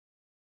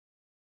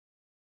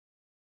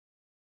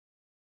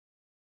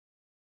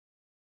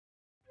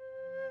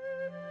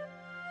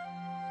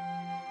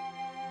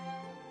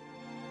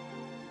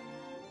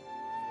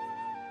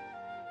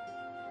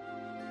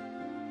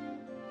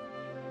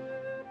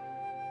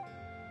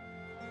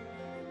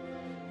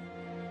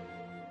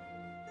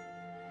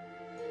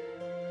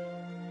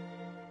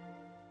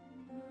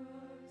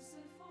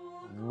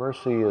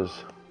mercy is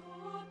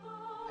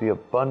the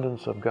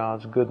abundance of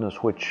God's goodness,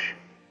 which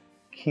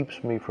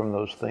keeps me from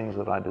those things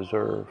that I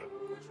deserve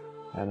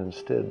and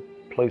instead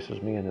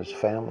places me in His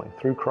family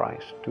through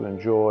Christ to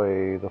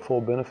enjoy the full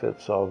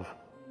benefits of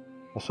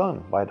a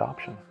son by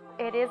adoption.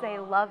 It is a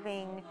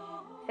loving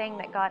thing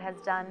that God has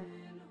done,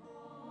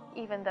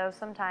 even though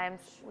sometimes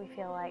we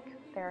feel like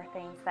there are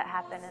things that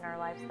happen in our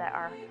lives that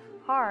are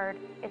hard.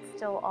 It's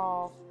still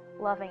all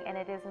loving, and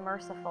it is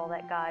merciful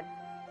that God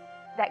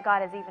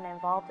is even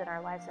involved in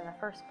our lives in the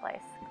first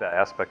place. That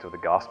aspect of the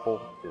gospel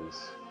is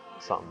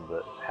something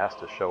that has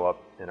to show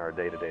up in our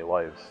day-to-day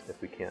lives if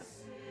we can't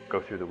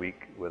go through the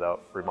week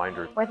without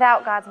reminders.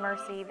 Without God's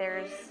mercy,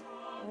 there's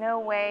no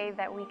way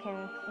that we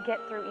can get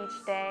through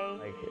each day.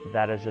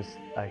 That is just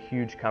a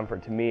huge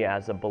comfort to me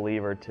as a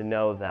believer, to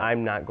know that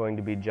I'm not going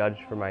to be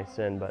judged for my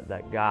sin, but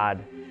that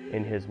God,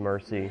 in His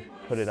mercy,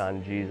 put it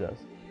on Jesus.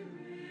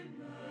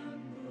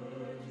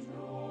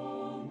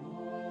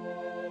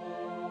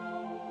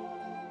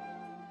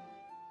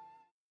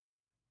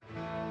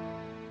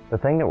 The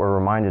thing that we're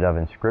reminded of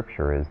in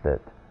Scripture is that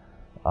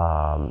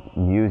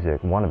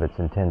music, one of its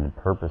intended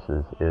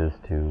purposes is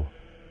to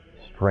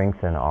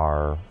strengthen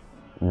our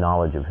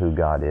knowledge of who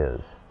God is.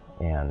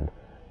 And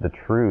the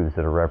truths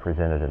that are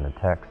represented in the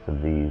text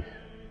of these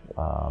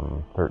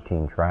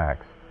 13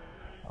 tracks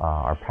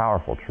are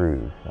powerful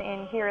truths.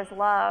 And here is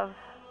love.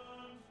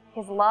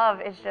 His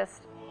love is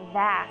just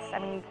vast. I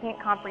mean, you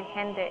can't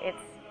comprehend it.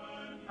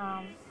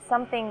 It's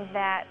something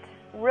that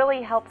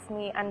really helps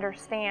me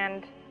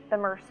understand the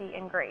mercy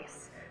and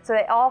grace. So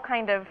it all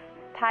kind of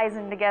ties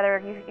in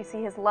together. You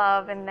see His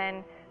love, and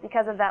then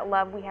because of that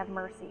love, we have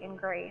mercy and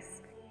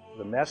grace.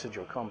 The message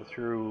will come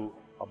through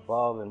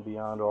above and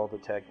beyond all the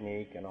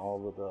technique and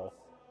all of the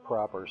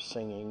proper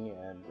singing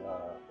and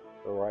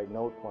the right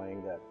note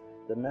playing, that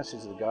the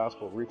message of the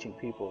gospel, reaching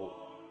people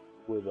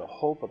with the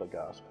hope of the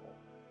gospel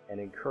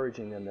and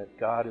encouraging them that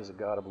God is a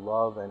God of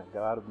love and a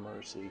God of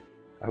mercy.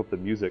 I hope the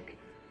music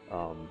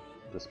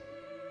just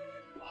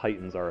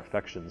heightens our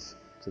affections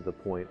to the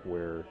point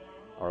where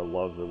our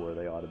loves are where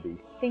they ought to be.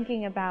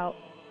 Thinking about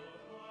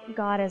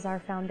God as our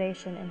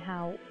foundation and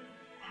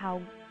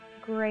how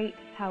great,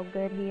 how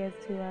good He is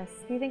to us.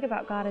 If you think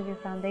about God as your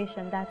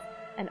foundation, that's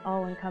an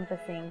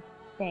all-encompassing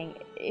thing.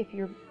 If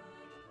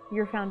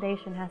your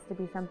foundation has to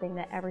be something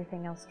that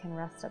everything else can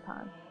rest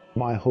upon.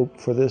 My hope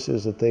for this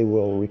is that they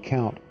will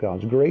recount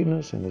God's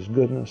greatness and His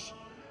goodness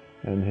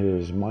and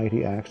His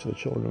mighty acts to the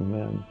children of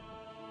men.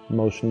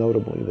 Most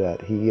notably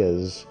that He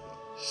has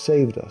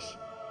saved us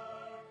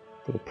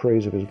for the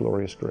praise of His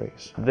glorious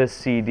grace. This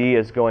CD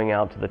is going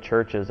out to the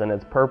churches, and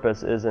its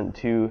purpose isn't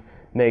to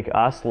make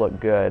us look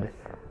good,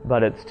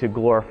 but it's to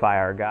glorify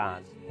our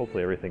God.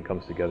 Hopefully everything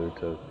comes together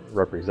to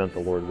represent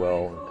the Lord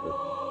well and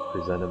to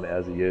present Him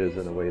as He is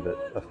in a way that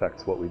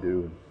affects what we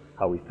do and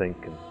how we think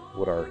and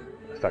what our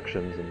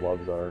affections and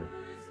loves are.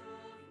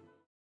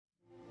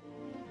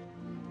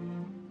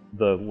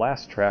 The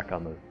last track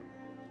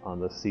on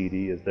the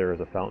CD is There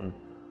Is a Fountain,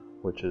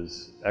 which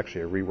is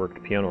actually a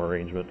reworked piano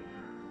arrangement,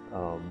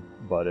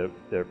 but it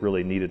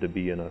really needed to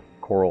be in a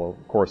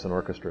chorus and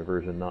orchestra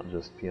version, not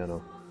just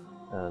piano.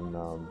 And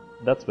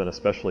that's been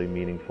especially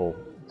meaningful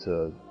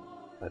to,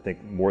 I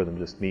think, more than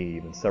just me,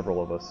 even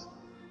several of us.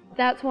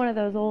 That's one of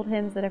those old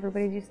hymns that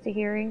everybody's used to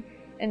hearing,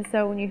 and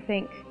so when you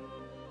think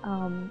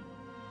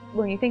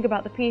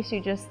about the piece,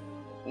 you just,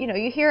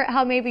 you hear it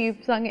how maybe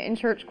you've sung it in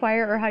church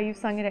choir or how you've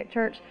sung it at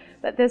church,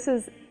 but this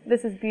is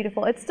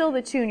beautiful. It's still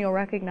the tune you'll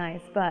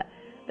recognize, but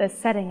the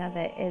setting of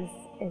it is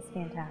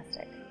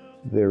fantastic.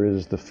 There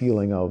is the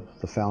feeling of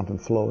the fountain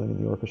flowing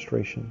in the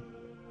orchestration.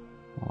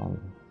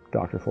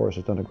 Dr. Forrest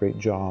has done a great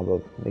job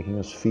of making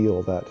us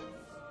feel that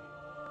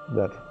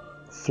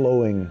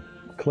flowing,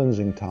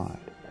 cleansing tide.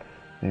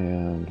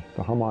 And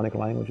the harmonic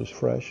language is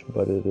fresh,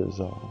 but it is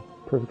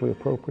perfectly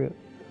appropriate.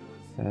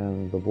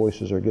 And the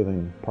voices are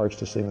giving parts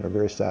to sing that are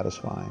very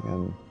satisfying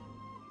and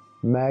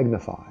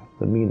magnify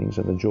the meanings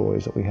and the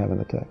joys that we have in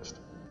the text.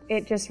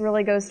 It just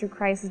really goes through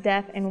Christ's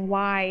death and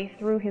why,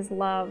 through His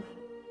love,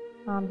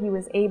 He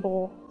was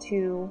able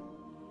to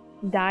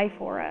die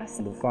for us.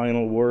 The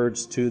final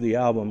words to the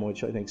album,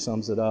 which I think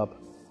sums it up,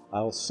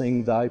 I'll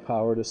sing thy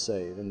power to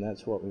save, and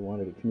that's what we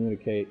wanted to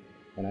communicate.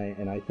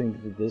 And I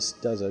think that this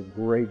does a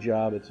great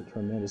job. It's a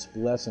tremendous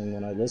blessing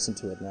when I listen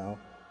to it now,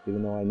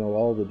 even though I know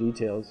all the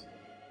details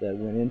that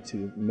went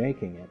into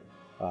making it.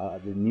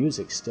 The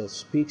music still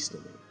speaks to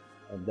me,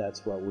 and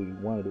that's what we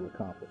wanted to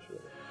accomplish with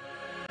it.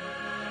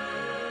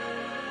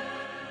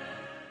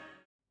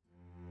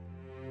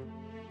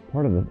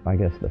 Part of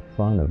the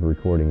fun of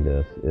recording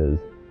this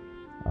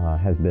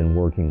has been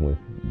working with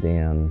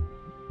Dan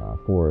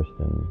Forrest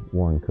and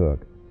Warren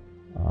Cook.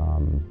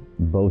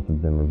 Both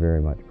of them are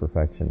very much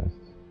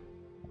perfectionists,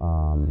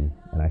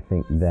 and I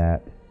think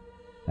that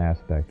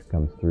aspect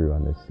comes through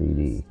on this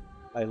CD.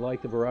 I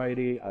like the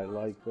variety. I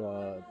like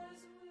the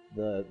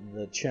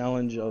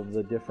challenge of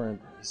the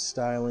different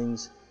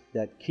stylings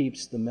that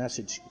keeps the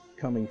message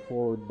coming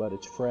forward, but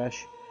it's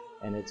fresh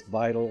and it's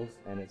vital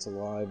and it's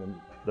alive. And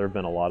there have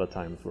been a lot of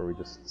times where we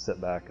just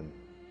sit back and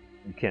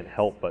you can't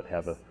help but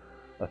have a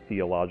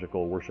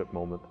theological worship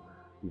moment,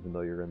 even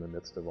though you're in the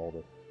midst of all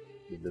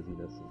the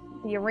busyness.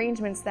 The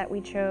arrangements that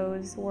we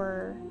chose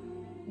were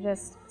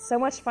just so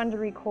much fun to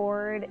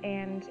record,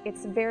 and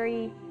it's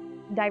very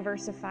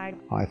diversified.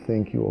 I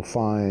think you will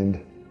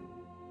find,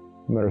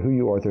 no matter who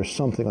you are, there's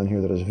something on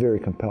here that is very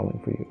compelling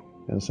for you,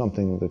 and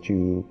something that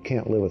you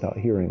can't live without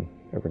hearing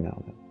every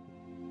now and then.